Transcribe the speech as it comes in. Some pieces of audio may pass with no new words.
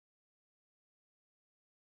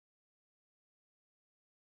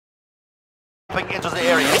Into the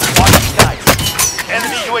area. Watch the skies.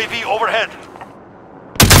 Enemy UAV overhead.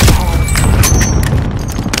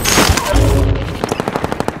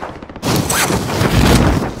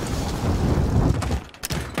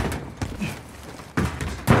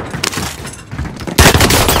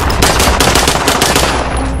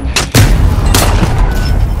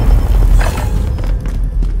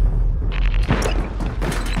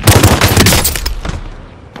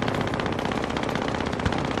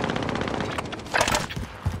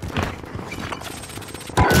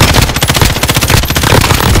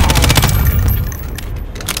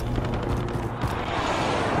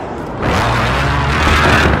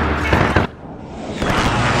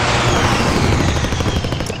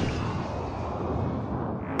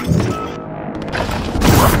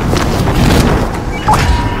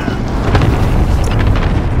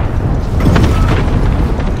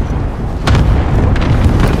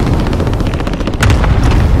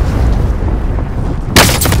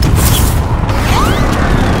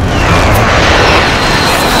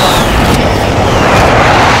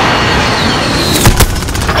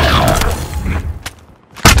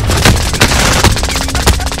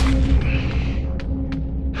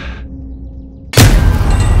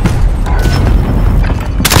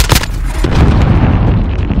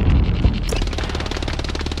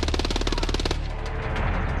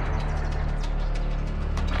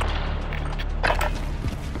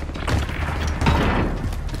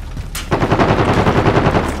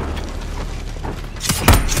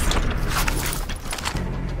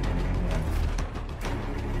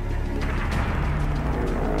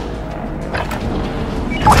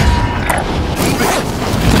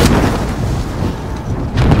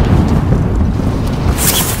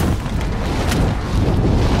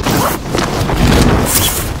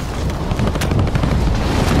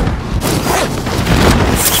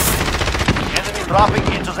 Dropping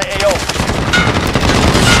into the AO.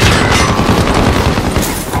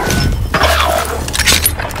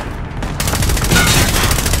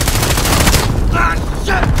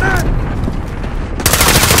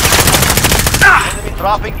 Enemy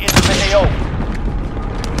dropping into the AO.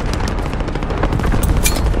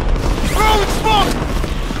 Throwing smoke!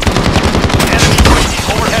 Enemy UAV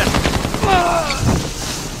overhead.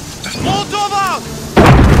 Molotov out!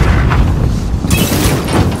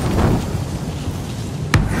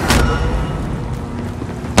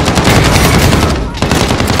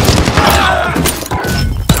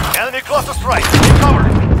 Cluster strike. Take cover.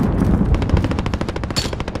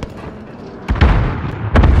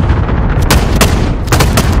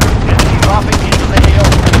 Enemy dropping into the AO.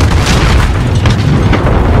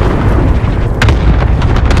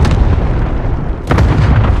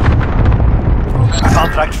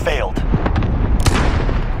 Contract failed.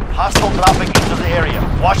 Hostile dropping into the area.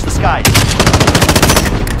 Watch the skies.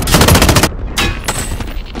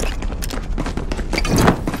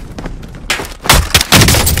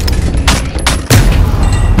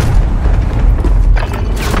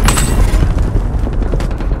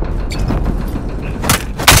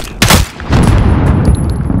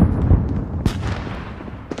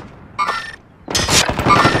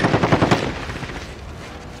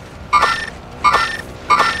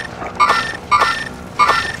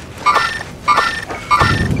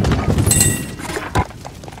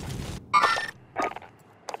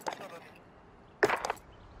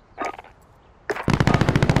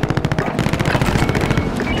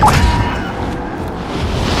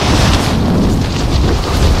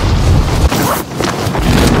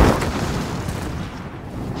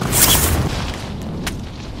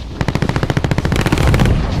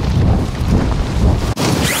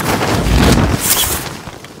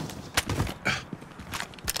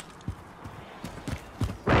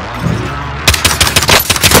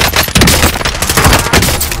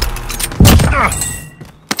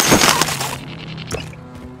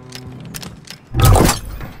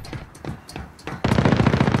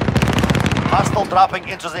 Hostile dropping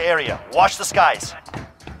into the area. Watch the skies.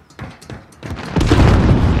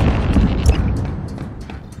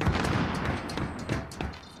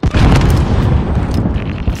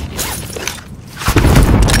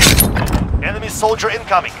 Enemy soldier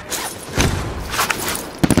incoming.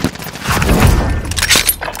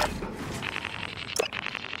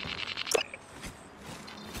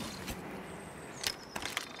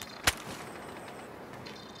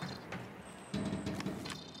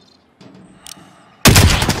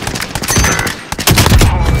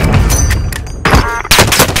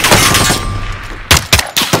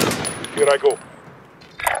 Here I go.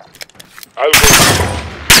 I'll go.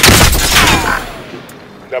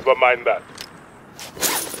 Never mind that.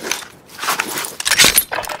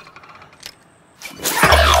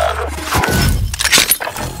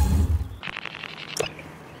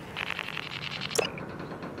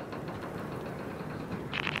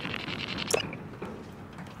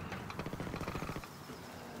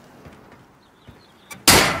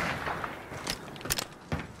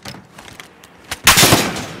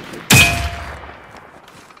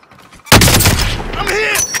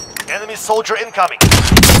 soldier incoming.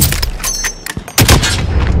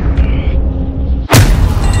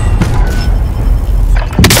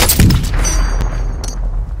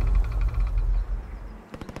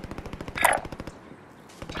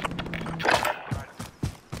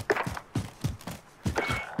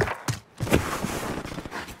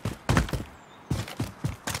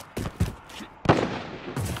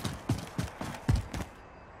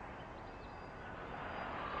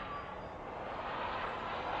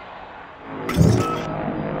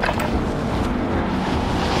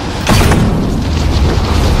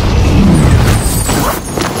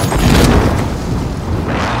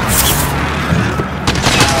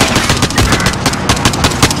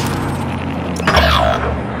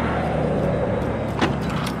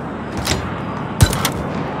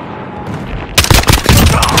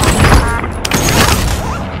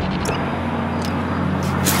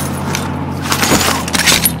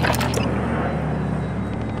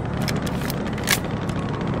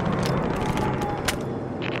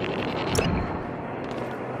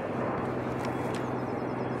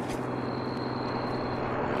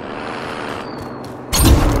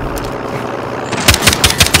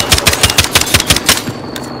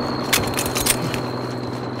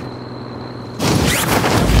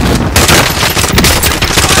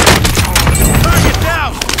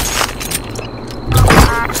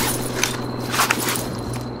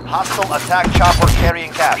 Hostile attack chopper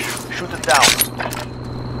carrying cash. Shoot it down.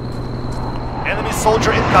 Enemy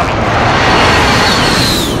soldier incoming.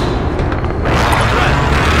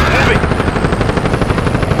 Moving.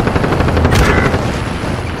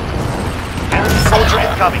 Enemy soldier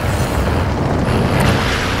incoming.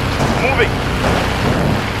 Moving.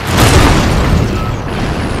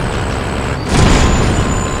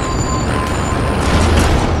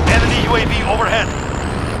 Enemy UAV overhead.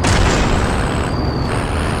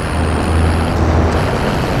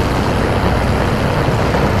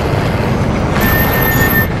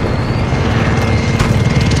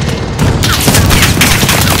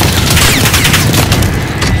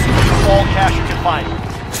 Cash you can find.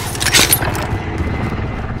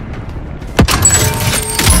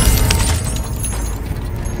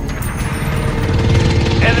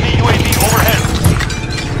 Enemy UAV overhead.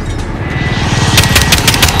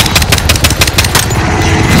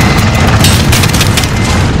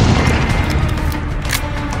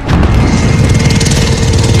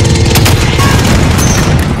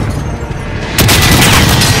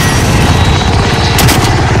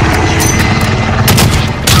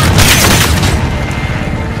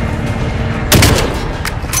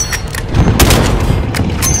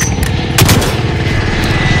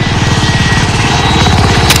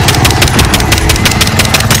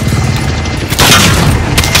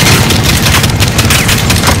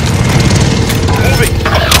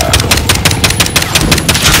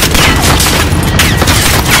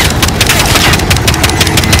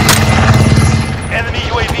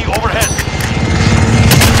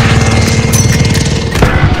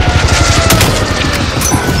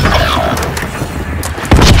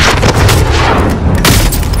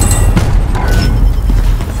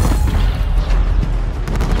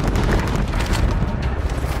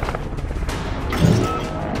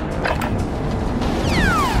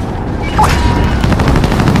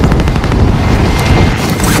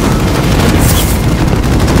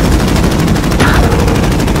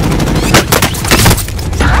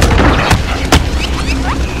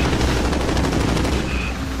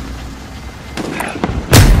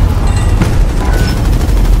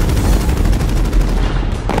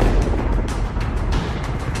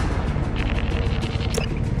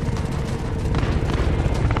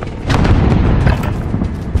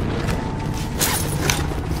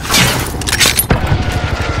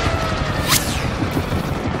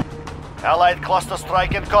 Allied cluster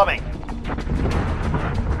strike incoming.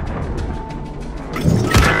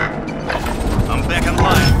 I'm back in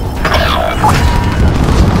line.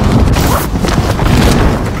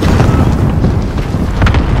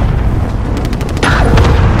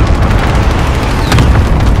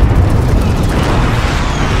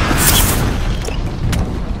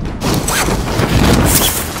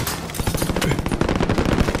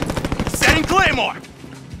 Setting Claymore!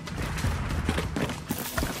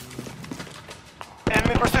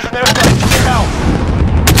 Enemy precision air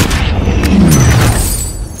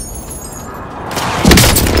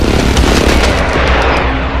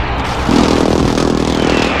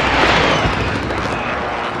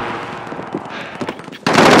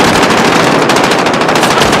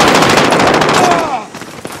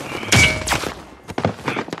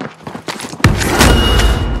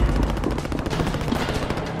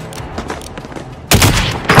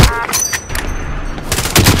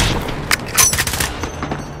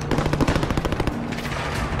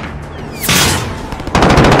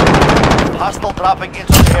Hostile dropping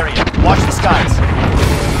into the area. Watch the skies.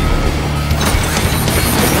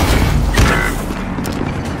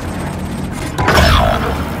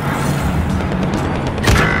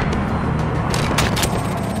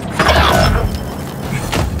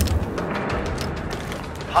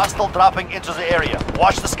 Hostile dropping into the area.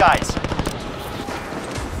 Watch the skies.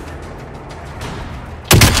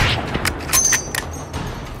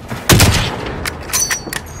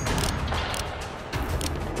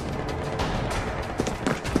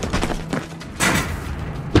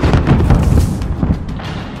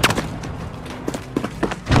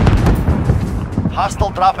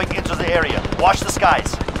 Hostile dropping into the area. Watch the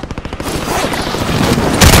skies.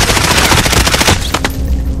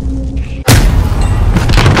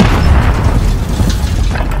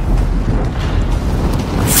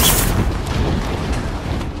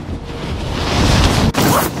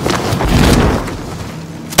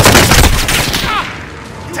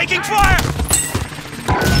 Taking fire!